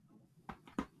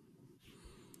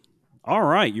All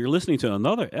right, you're listening to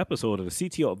another episode of the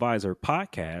CTO Advisor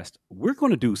podcast. We're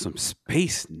going to do some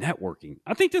space networking.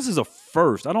 I think this is a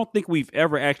first. I don't think we've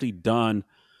ever actually done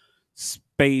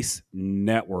space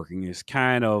networking. It's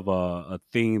kind of a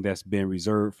thing that's been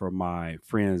reserved for my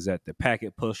friends at the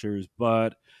Packet Pushers,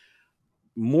 but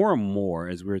more and more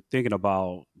as we're thinking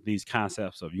about these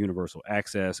concepts of universal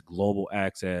access, global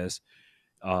access,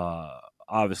 uh,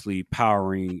 obviously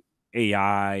powering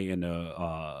AI and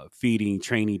feeding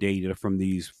training data from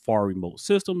these far remote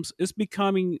systems, it's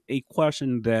becoming a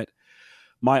question that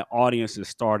my audience has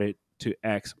started to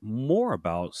ask more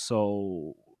about.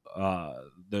 So,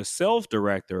 the sales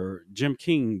director, Jim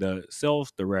King, the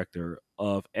sales director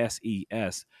of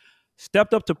SES,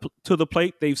 stepped up to the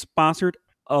plate. They've sponsored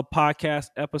a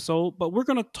podcast episode, but we're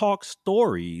going to talk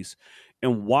stories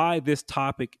and why this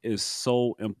topic is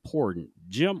so important.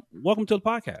 Jim, welcome to the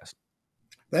podcast.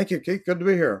 Thank you, Keith. Good to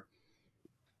be here.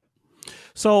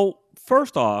 So,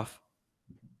 first off,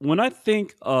 when I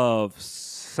think of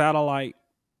satellite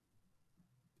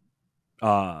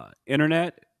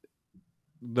internet,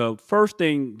 the first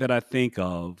thing that I think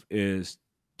of is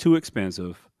too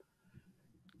expensive,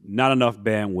 not enough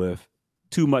bandwidth,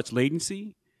 too much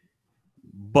latency.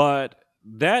 But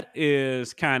that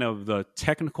is kind of the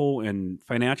technical and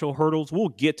financial hurdles. We'll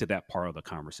get to that part of the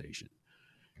conversation.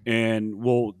 And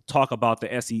we'll talk about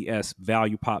the SES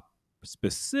value prop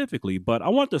specifically. But I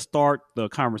want to start the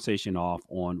conversation off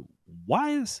on why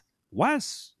is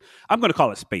I'm going to call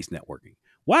it space networking.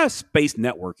 Why is space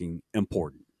networking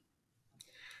important?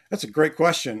 That's a great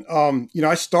question.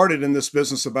 I started in this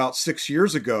business about 6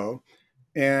 years ago.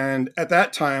 And at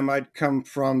that time, I'd come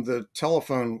from the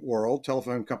telephone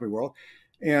company world.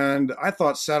 And I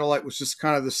thought satellite was just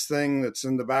kind of this thing that's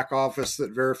in the back office that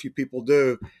very few people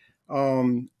do.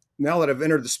 Now that I've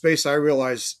entered the space, I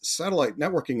realize satellite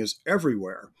networking is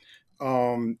everywhere.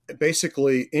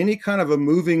 Basically, any kind of a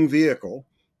moving vehicle,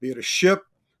 be it a ship,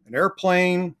 an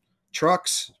airplane,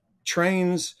 trucks,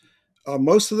 trains,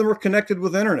 most of them are connected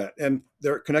with internet and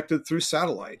they're connected through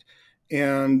satellite.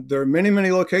 And there are many,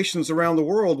 many locations around the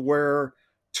world where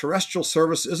terrestrial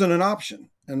service isn't an option.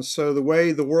 And so the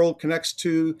way the world connects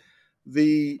to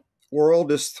the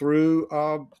world is through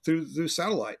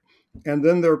satellite. And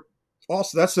then there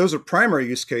also those are primary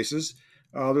use cases.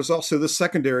 There's also the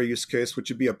secondary use case, which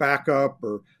would be a backup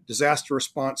or disaster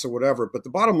response or whatever. But the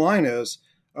bottom line is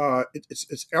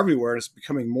it's everywhere and it's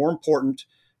becoming more important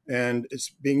and it's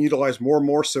being utilized more and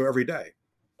more so every day.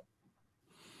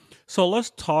 So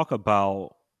let's talk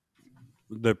about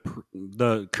the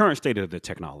current state of the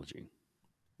technology.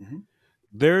 Mhm.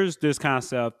 There's this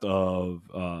concept of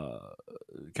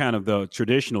kind of the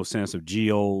traditional sense of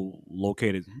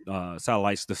geo-located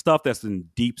satellites, the stuff that's in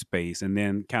deep space, and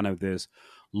then kind of this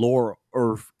lower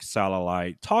Earth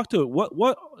satellite. Talk to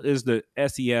what is the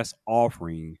SES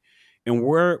offering, and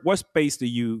what space do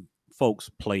you folks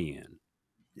play in?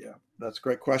 Yeah, that's a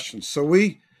great question. So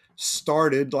we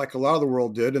started, like a lot of the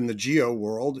world did, in the geo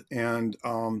world, and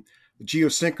the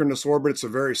geosynchronous orbit. It's a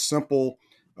very simple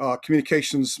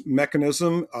communications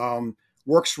mechanism.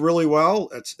 Works really well.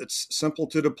 It's simple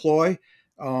to deploy,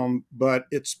 but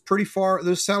it's pretty far.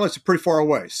 Those satellites are pretty far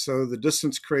away, so the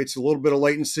distance creates a little bit of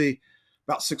latency,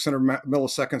 about 600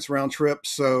 milliseconds round trip.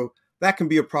 So that can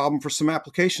be a problem for some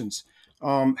applications.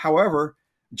 However,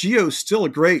 geo is still a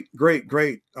great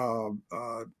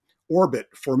orbit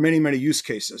for many, many use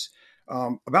cases.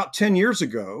 About 10 years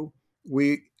ago,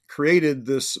 we created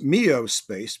this MEO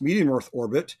space, medium Earth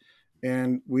orbit,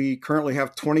 and we currently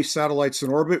have 20 satellites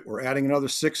in orbit. We're adding another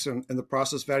six in the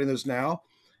process of adding those now.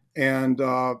 And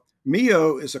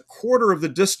MEO is a quarter of the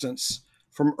distance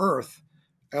from Earth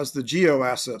as the geo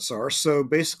assets are. So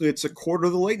basically, it's a quarter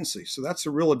of the latency. So that's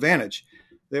a real advantage.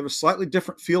 They have a slightly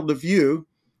different field of view,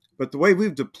 but the way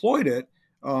we've deployed it,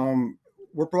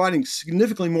 we're providing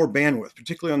significantly more bandwidth,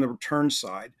 particularly on the return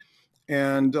side.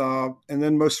 And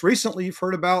then most recently, you've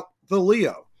heard about the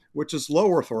LEO, which is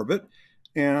low Earth orbit,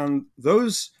 and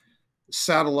those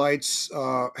satellites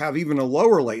have even a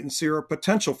lower latency or a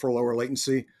potential for lower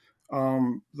latency.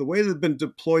 The way they've been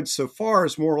deployed so far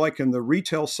is more like in the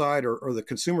retail side or the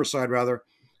consumer side rather,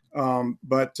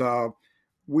 but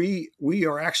we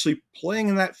are actually playing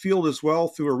in that field as well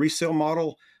through a resale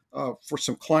model for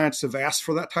some clients have asked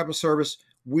for that type of service.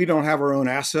 We don't have our own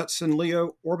assets in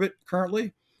LEO orbit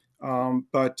currently,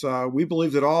 but we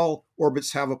believe that all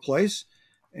orbits have a place,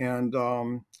 and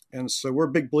so we're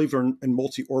a big believer in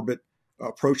multi-orbit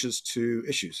approaches to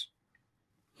issues.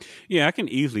 Yeah, I can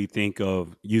easily think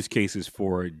of use cases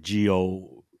for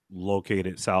geo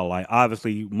located satellite.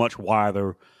 Obviously, much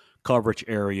wider coverage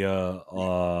area.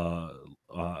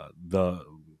 The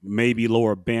maybe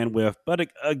lower bandwidth. But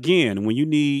again, when you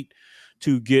need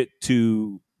to get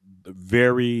to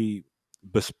very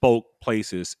bespoke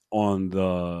places on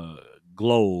the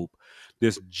globe,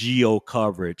 this geo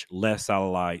coverage, less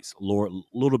satellites, lower,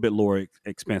 little bit lower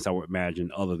expense, I would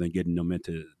imagine, other than getting them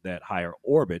into that higher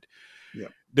orbit, Yeah.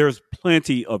 there's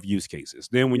plenty of use cases.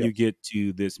 Then when Yeah. you get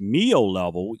to this MEO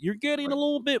level, you're getting a Right.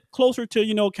 little bit closer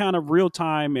to, kind of real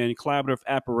time and collaborative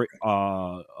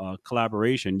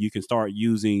collaboration. You can start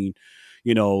using,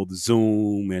 the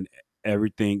Zoom and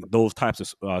everything, those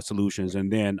types of solutions.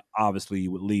 And then obviously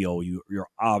with Leo, you're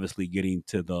obviously getting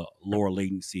to the lower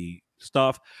latency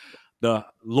stuff. The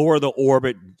lower the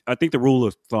orbit, I think the rule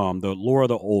of thumb, the lower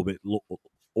the orbit,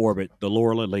 the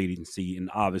lower the latency, and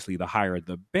obviously the higher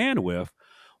the bandwidth.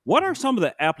 What are Mhm. some of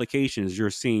the applications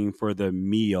you're seeing for the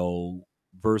MEO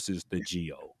versus the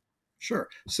GEO? Sure.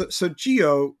 So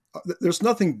geo, there's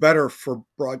nothing better for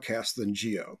broadcast than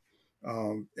geo.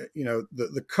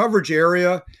 The coverage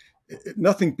area,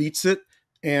 nothing beats it,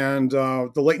 and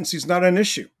the latency is not an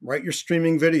issue, right? You're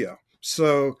streaming video,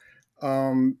 so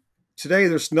um, today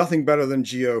there's nothing better than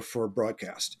geo for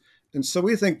broadcast, and so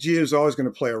we think geo is always going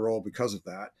to play a role because of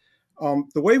that.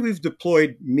 The way we've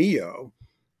deployed MEO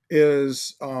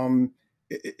is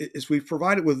we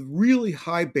provide it with really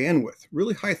high bandwidth,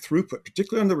 really high throughput,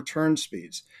 particularly on the return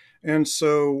speeds. And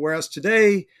so, whereas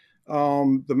today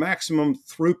the maximum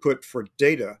throughput for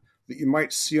data that you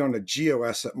might see on a geo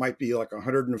asset might be like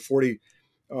 140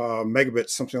 megabits,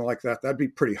 something like that. That'd be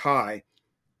pretty high.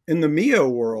 In the MEO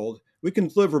world, we can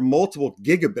deliver multiple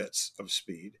gigabits of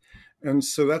speed, and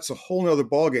so that's a whole nother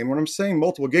ballgame. When I'm saying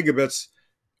multiple gigabits,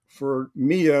 for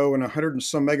MEO and 100 and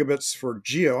some megabits for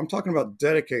GEO. I'm talking about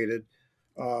dedicated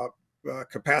uh,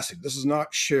 capacity. This is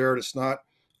not shared. It's not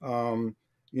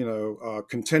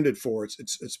contended for.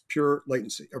 It's pure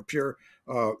latency or pure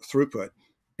throughput.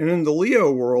 And in the LEO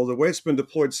world, the way it's been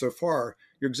deployed so far,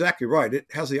 you're exactly right. It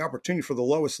has the opportunity for the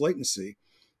lowest latency,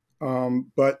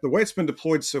 but the way it's been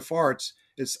deployed so far,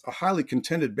 it's a highly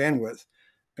contended bandwidth,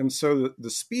 and so the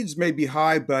speeds may be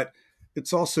high, but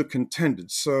it's also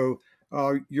contended. So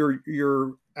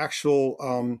your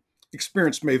actual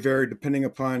experience may vary depending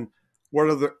upon what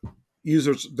other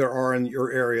users there are in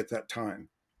your area at that time.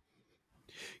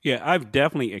 Yeah, I've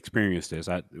definitely experienced this.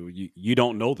 You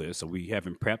don't know this, so we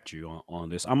haven't prepped you on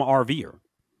this. I'm an RVer,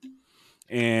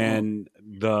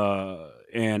 Oh,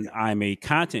 and yeah. I'm a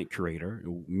content creator.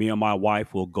 Me and my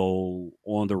wife will go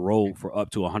on the road for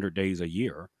up to 100 days a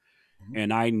year, Mhm.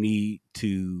 and I need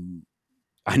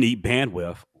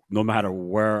bandwidth no matter Yeah.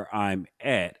 where I'm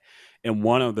at. And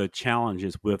one of the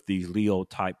challenges with these Leo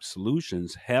type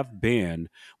solutions have been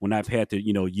when I've had to,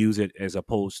 use it as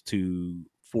opposed to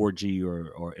 4G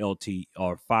or LT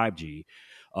or 5G,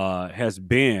 has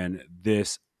been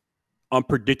this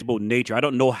unpredictable nature. I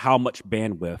don't know how much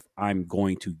bandwidth I'm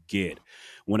going to get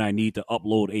when I need to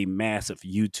upload a massive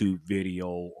YouTube video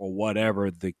or whatever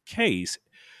the case.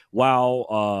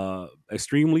 While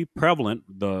extremely prevalent,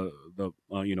 the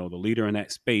leader in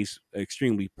that space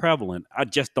extremely prevalent, I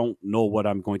just don't know what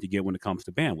I'm going to get when it comes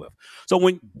to bandwidth. So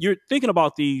when you're thinking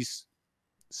about these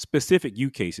specific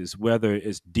use cases, whether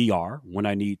it's DR when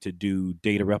I need to do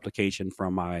data replication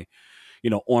from my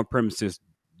on premises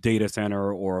data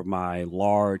center or my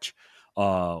large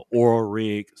oil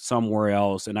rig somewhere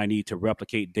else, and I need to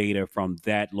replicate data from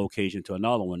that location to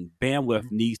another one, bandwidth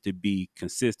Mhm. needs to be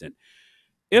consistent.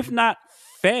 If Mhm. not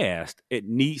fast, it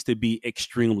needs to be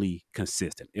extremely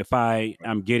consistent. If I Right.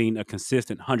 am getting a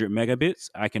consistent 100 megabits,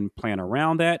 I can plan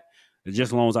around that. Just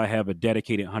as Right. long as I have a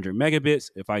dedicated 100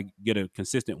 megabits, if I get a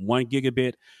consistent 1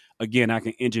 gigabit, again, I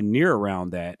can engineer around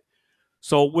that.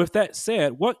 So, with that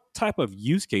said, what type of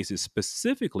use cases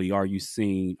specifically are you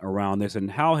seeing around this,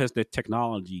 and how has the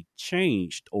technology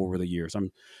changed over the years?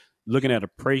 I'm looking at a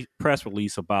press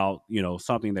release about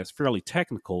something that's fairly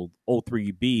technical,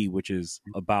 O3B, which is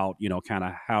about kind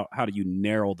of how do you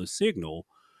narrow the signal.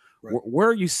 Right. Where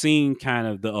are you seeing kind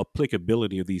of the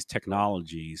applicability of these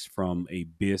technologies from a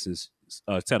business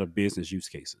set of business use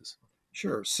cases?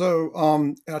 Sure. So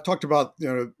I talked about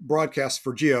broadcast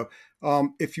for geo.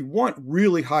 If you want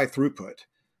really high throughput,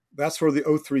 that's where the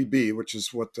O3B, which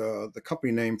is what the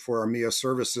company name for our MIA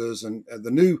services, and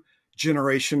the new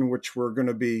generation, which we're going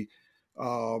to be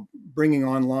bringing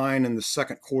online in the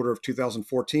second quarter of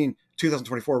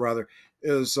 2024 rather,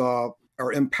 is our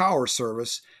Empower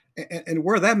service. And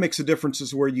where that makes a difference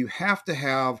is where you have to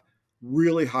have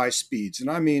really high speeds, and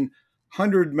I mean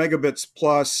 100 megabits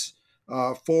plus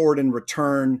forward and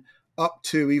return, up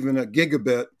to even a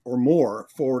gigabit or more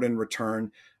forward and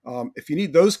return. If you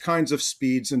need those kinds of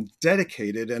speeds and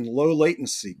dedicated and low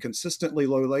latency, consistently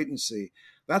low latency,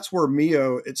 That's where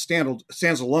MEO it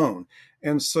stands alone.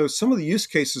 And so some of the use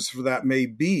cases for that may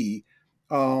be,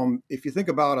 if you think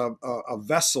about a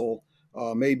vessel,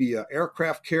 maybe an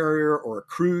aircraft carrier or a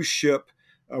cruise ship,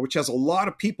 which has a lot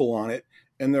of people on it,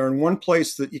 and they're in one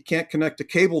place that you can't connect a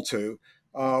cable to.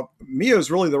 MEO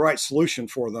is really the right solution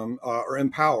for them, or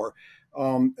Empower.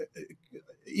 Um,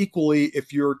 Equally,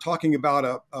 if you're talking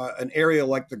about an area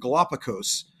like the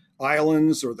Galapagos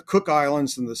Islands or the Cook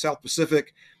Islands in the South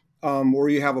Pacific, where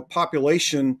you have a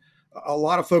population, a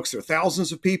lot of folks there,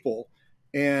 thousands of people,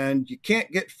 and you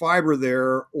can't get fiber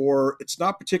there, or it's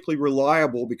not particularly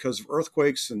reliable because of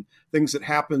earthquakes and things that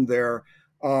happen there.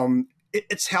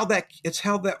 It's how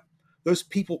that those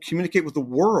people communicate with the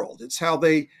world. It's how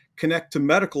they connect to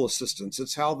medical assistance.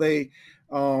 It's how they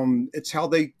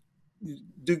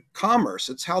do commerce.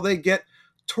 It's how they get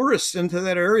tourists into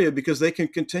that area because they can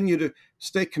continue to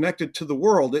stay connected to the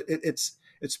world. It's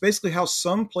basically how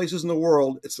some places in the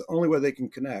world it's the only way they can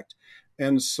connect.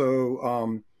 And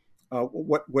so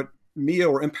what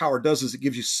MEO or Empower does is it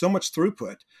gives you so much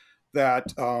throughput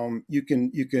that you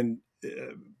can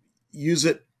use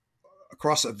it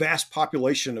across a vast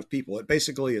population of people.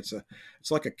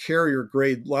 It's like a carrier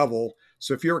grade level.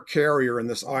 So if you're a carrier in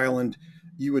this island,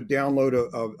 you would download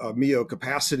a MEO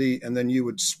capacity, and then you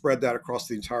would spread that across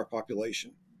the entire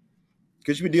population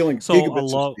because you'd be dealing So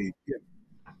gigabits of speed. Yeah,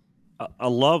 I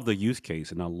love the use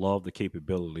case and I love the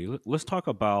capability. Let's talk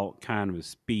about kind of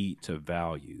speed to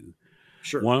value.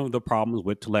 sure. One of the problems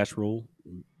with terrestrial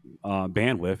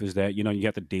bandwidth is that you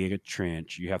have to dig a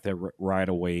trench, you have to have right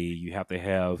away, you have to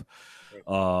have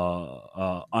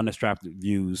Right. unobstructed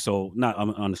views. So not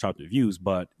unobstructed views,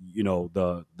 but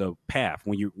the path.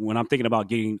 When I'm thinking about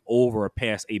getting over or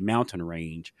past a mountain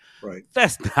range, Right.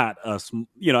 that's not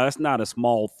that's not a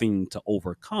small thing to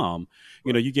overcome.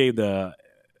 Right. You gave the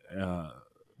uh,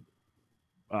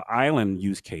 island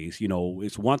use case.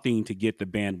 It's one thing to get the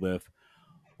bandwidth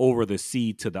over the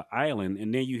sea to the island,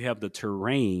 and then you have the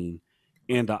terrain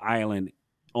in Right. the island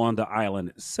on the island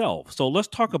itself. So let's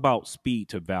talk about speed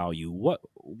to value.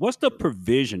 What's the Sure.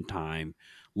 provision time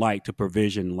like to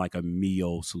provision like a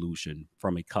MEO solution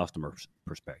from a customer's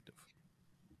perspective?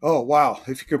 Oh wow!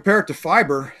 If you compare it to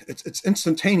fiber, it's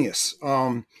instantaneous.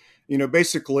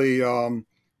 Basically,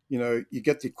 you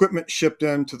get the equipment shipped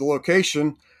in to the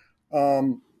location.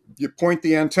 Um, you point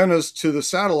the antennas to the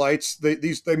satellites. They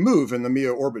move in the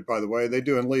MEO orbit, by the way. They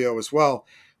do in LEO as well.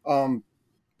 Um,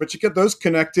 but you get those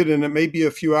connected, and it may be a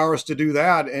few hours to do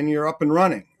that, and you're up and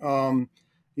running.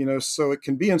 So it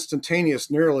can be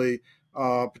instantaneous, nearly.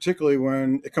 Particularly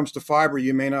when it comes to fiber,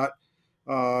 you may not.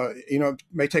 It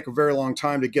may take a very long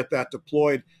time to get that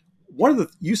deployed. One of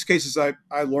the use cases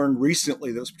I learned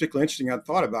recently that was particularly interesting, I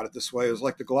thought about it this way, is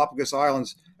like the Galapagos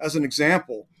Islands as an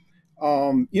example.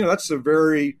 That's a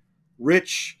very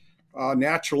rich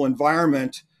natural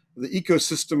environment. The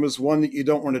ecosystem is one that you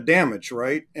don't want to damage,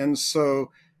 right? And so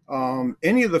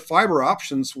any of the fiber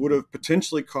options would have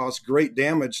potentially caused great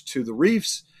damage to the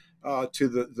reefs, to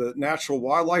the natural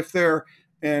wildlife there,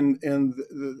 and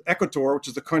the Ecuador, which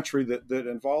is the country that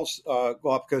involves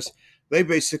Galapagos. They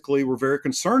basically were very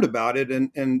concerned about it,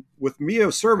 and with MEO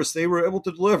service, they were able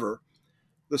to deliver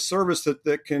the service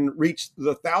that can reach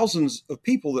the thousands of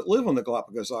people that live on the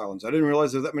Galapagos Islands. I didn't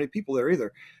realize there were that many people there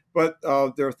either, but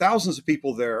there are thousands of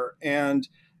people there, and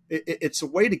it's a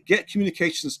way to get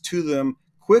communications to them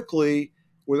quickly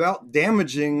without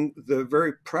damaging the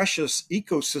very precious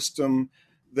ecosystem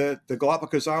that the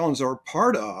Galapagos Islands are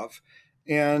part of.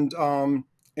 And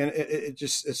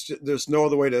there's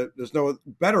no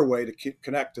better way to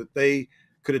connect that they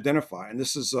could identify. And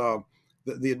this is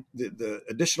the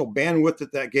additional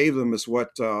bandwidth that gave them is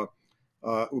what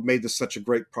made this such a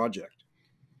great project.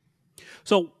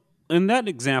 So in that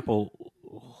example,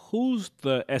 who's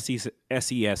the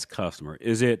SES customer?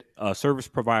 Is it a service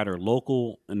provider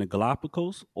local in the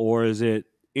Galapagos, or is it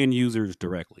end users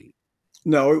directly?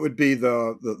 No, it would be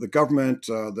the government,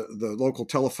 the local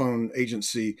telephone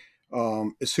agency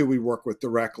is who we work with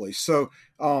directly. So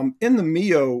in the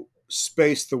MEO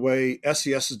space, the way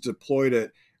SES has deployed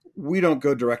it, we don't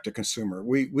go direct to consumer.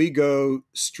 We go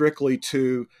strictly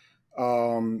to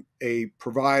a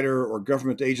provider or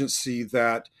government agency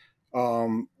that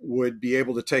would be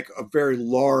able to take a very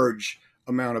large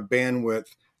amount of bandwidth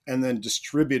and then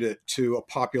distribute it to a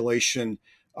population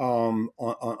on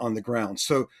the ground.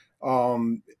 So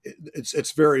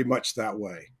it's very much that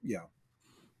way. Yeah.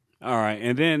 All right,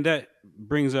 and then that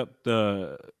brings up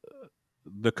the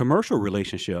commercial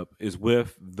relationship is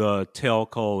with the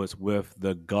telco, it's with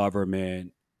the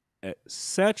government,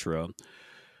 etc.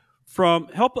 From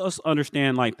help us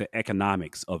understand like the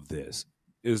economics of this.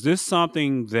 Is this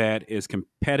something that is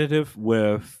competitive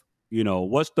with,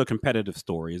 what's the competitive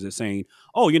story? Is it saying,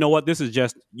 oh, you know what, this is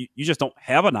just, you just don't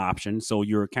have an option, so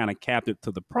you're kind of captive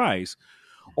to the price?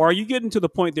 Or are you getting to the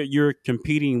point that you're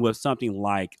competing with something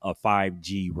like a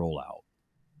 5G rollout?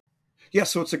 Yeah,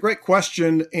 so it's a great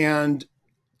question. And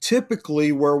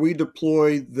typically, where we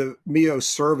deploy the MEO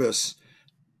service,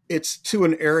 it's to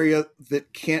an area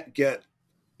that can't get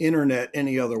internet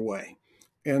any other way.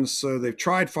 And so they've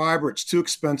tried fiber, it's too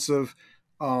expensive.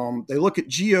 They look at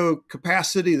geo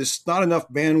capacity, there's not enough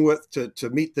bandwidth to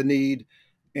meet the need.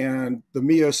 And the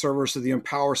MEO service or the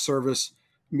Empower service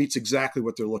meets exactly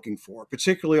what they're looking for,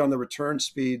 particularly on the return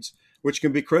speeds, which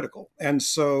can be critical. And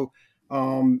so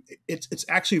it's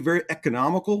actually a very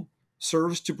economical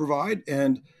service to provide.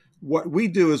 And what we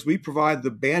do is we provide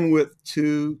the bandwidth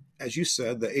to, as you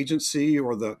said, the agency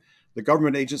or the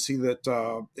government agency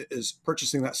that is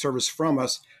purchasing that service from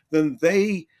us. Then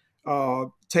they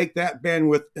take that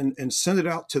bandwidth and send it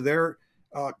out to their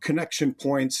connection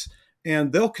points,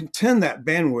 and they'll contend that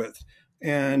bandwidth.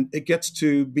 And it gets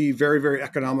to be very, very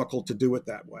economical to do it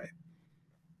that way.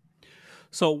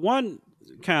 So one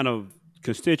kind of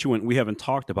constituent we haven't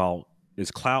talked about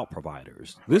is cloud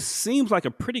providers. This Right. seems like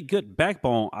a pretty good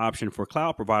backbone option for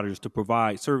cloud providers to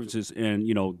provide services in,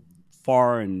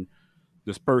 far and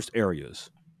dispersed areas.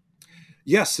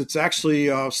 Yes, it's actually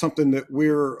something that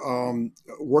we're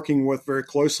working with very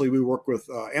closely. We work with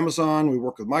Amazon, we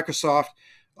work with Microsoft.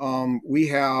 We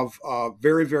have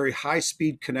very, very high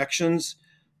speed connections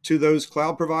to those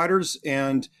cloud providers,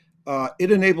 and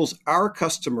it enables our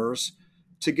customers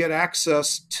to get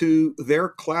access to their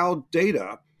cloud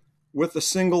data with a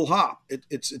single hop.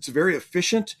 It's very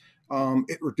efficient.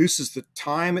 It reduces the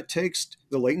time it takes,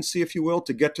 the latency, if you will,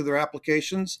 to get to their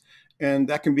applications, and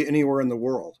that can be anywhere in the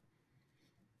world.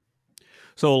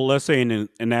 So let's say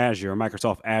in Azure,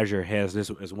 Microsoft Azure has this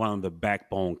as one of the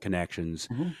backbone connections.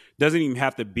 Mhm. Doesn't even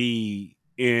have to be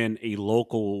in a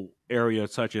local area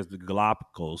such as the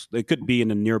Galapagos. They could be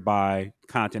in a nearby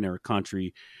continent or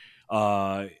country.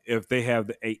 If they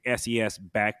have a SES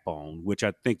backbone, which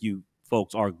I think you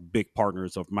folks are big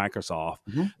partners of Microsoft,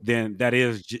 Mhm. then that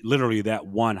is literally that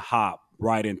one hop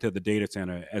right into the data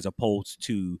center as opposed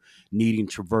to needing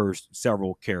to traverse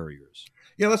several carriers.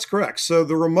 Yeah, that's correct. So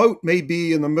the remote may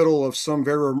be in the middle of some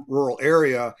very rural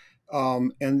area,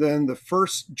 and then the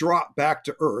first drop back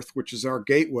to Earth, which is our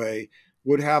gateway,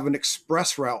 would have an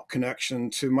express route connection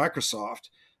to Microsoft,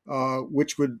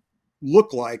 which would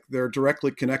look like they're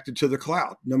directly connected to the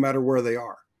cloud, no matter where they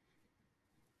are.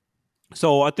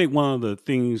 So I think one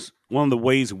of the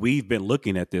ways we've been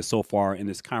looking at this so far in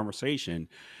this conversation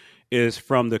is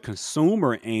from the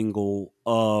consumer angle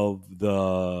of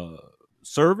the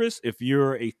service. If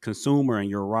you're a consumer and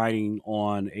you're riding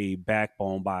on a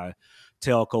backbone by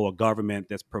telco or government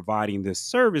that's providing this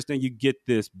service, then you get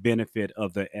this benefit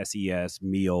of the SES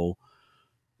MEO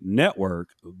network.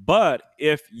 But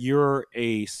if you're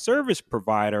a service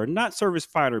provider, not service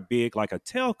provider big like a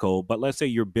telco, but let's say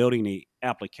you're building a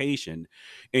application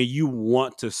and you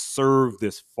want to serve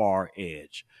this far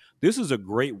edge. This is a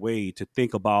great way to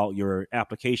think about your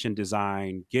application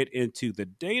design, get into the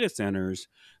data centers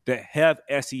that have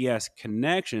SES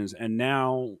connections. And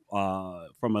now,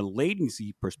 from a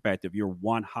latency perspective, you're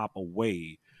one hop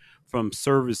away from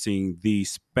servicing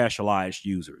these specialized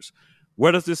users.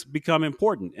 Where does this become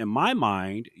important? In my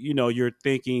mind, you're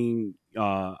thinking,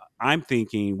 I'm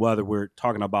thinking whether we're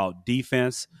talking about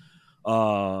defense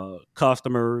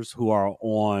customers who are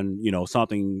on,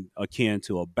 something akin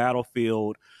to a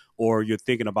battlefield, or you're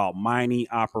thinking about mining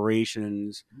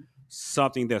operations,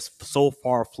 something that's so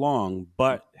far flung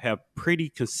but have pretty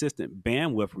consistent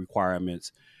bandwidth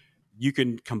requirements. You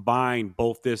can combine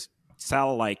both this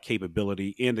satellite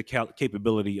capability and the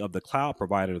capability of the cloud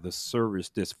provider to service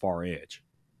this far edge.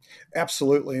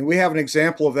 Absolutely. And we have an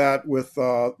example of that with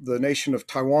the nation of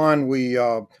Taiwan. We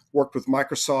worked with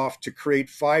Microsoft to create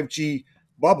 5G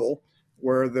bubble,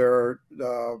 where their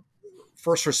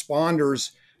first responders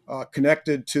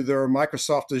connected to their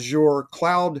Microsoft Azure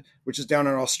cloud, which is down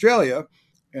in Australia,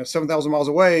 7,000 miles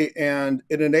away. And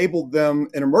it enabled them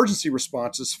in emergency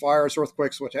responses, fires,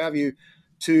 earthquakes, what have you,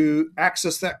 to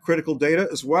access that critical data,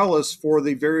 as well as for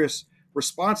the various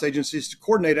response agencies to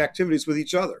coordinate activities with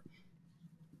each other.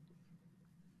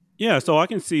 Yeah, so I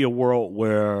can see a world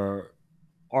where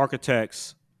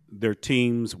architects, their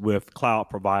teams with cloud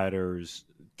providers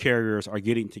carriers are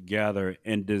getting together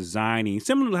and designing,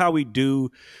 similar to how we do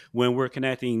when we're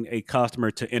connecting a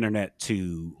customer to Internet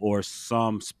 2 or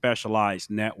some specialized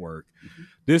network.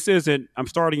 Mhm. I'm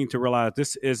starting to realize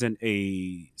this isn't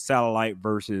a satellite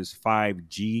versus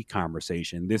 5G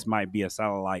conversation. This might be a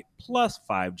satellite plus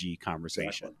 5G Exactly.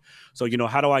 conversation. So,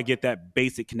 how do I get that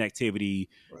basic connectivity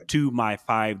Right. to my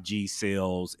 5G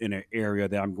cells in an area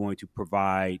that I'm going to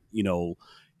provide,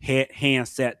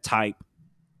 handset type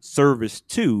service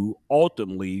to,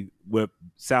 ultimately with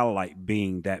satellite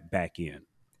being that back end?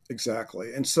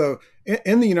 Exactly. And so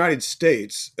in the United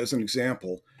States, as an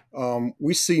example,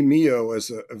 we see MEO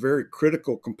as a very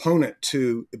critical component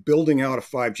to building out a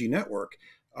 5G network.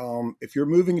 If you're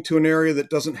moving to an area that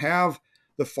doesn't have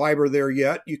the fiber there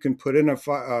yet, you can put in a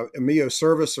MEO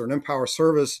service or an Empower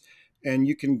service, and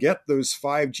you can get those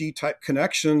 5G type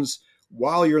connections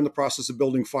while you're in the process of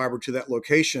building fiber to that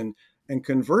location. And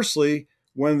conversely,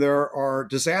 when there are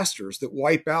disasters that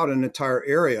wipe out an entire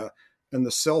area and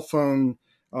the cell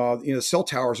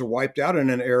towers are wiped out in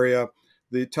an area,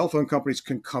 the telephone companies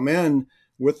can come in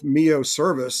with MEO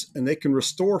service and they can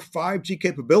restore 5G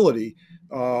capability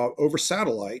over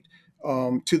satellite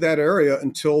to that area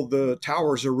until the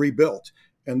towers are rebuilt.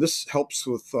 And this helps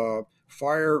with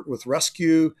fire, with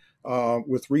rescue,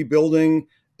 with rebuilding.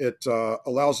 It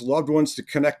allows loved ones to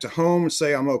connect to home and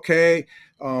say, I'm okay.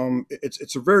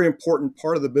 It's a very important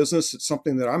part of the business. It's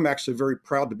something that I'm actually very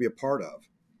proud to be a part of.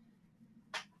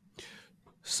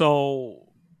 So,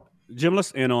 Jim,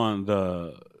 let's end on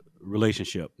the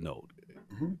relationship note.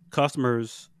 Mhm.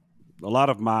 Customers, a lot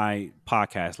of my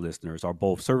podcast listeners are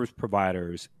both service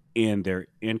providers and their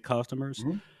end customers.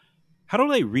 Mhm. How do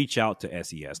they reach out to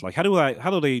SES? Like, how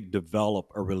do they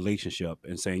develop a relationship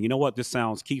and saying, this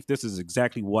sounds, Keith, this is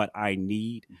exactly what I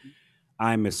need. Mhm.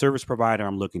 I'm a service provider,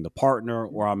 I'm looking to partner,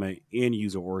 or I'm an end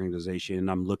user organization and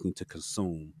I'm looking to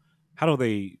consume. How do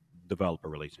they develop a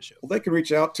relationship? Well, they can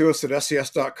reach out to us at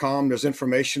ses.com. There's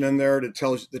information in there that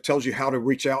tells you how to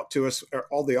reach out to us,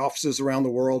 all the offices around the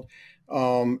world.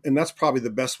 And that's probably the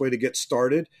best way to get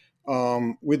started.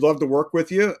 We'd love to work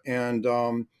with you, and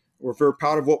we're very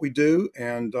proud of what we do.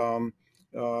 And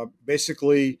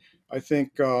basically, I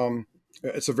think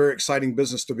it's a very exciting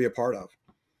business to be a part of.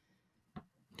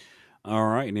 All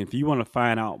right. And if you want to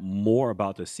find out more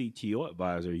about the CTO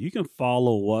Advisor, you can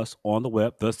follow us on the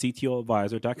web,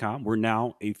 thectoadvisor.com. We're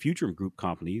now a Futurum Group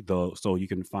company, though, so you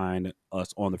can find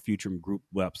us on the Futurum Group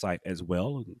website as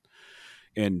well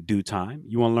in due time.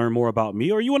 You want to learn more about me,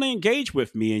 or you want to engage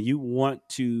with me and you want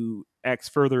to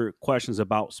ask further questions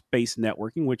about space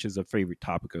networking, which is a favorite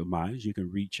topic of mine, you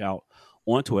can reach out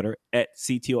on Twitter at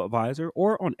CTO Advisor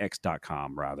or on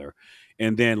X.com, rather.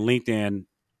 And then LinkedIn,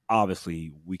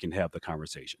 obviously, we can have the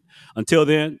conversation. Until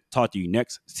then, talk to you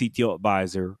next CTO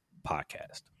Advisor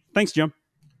podcast. Thanks, Jim.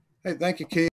 Hey, thank you,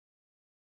 Keith.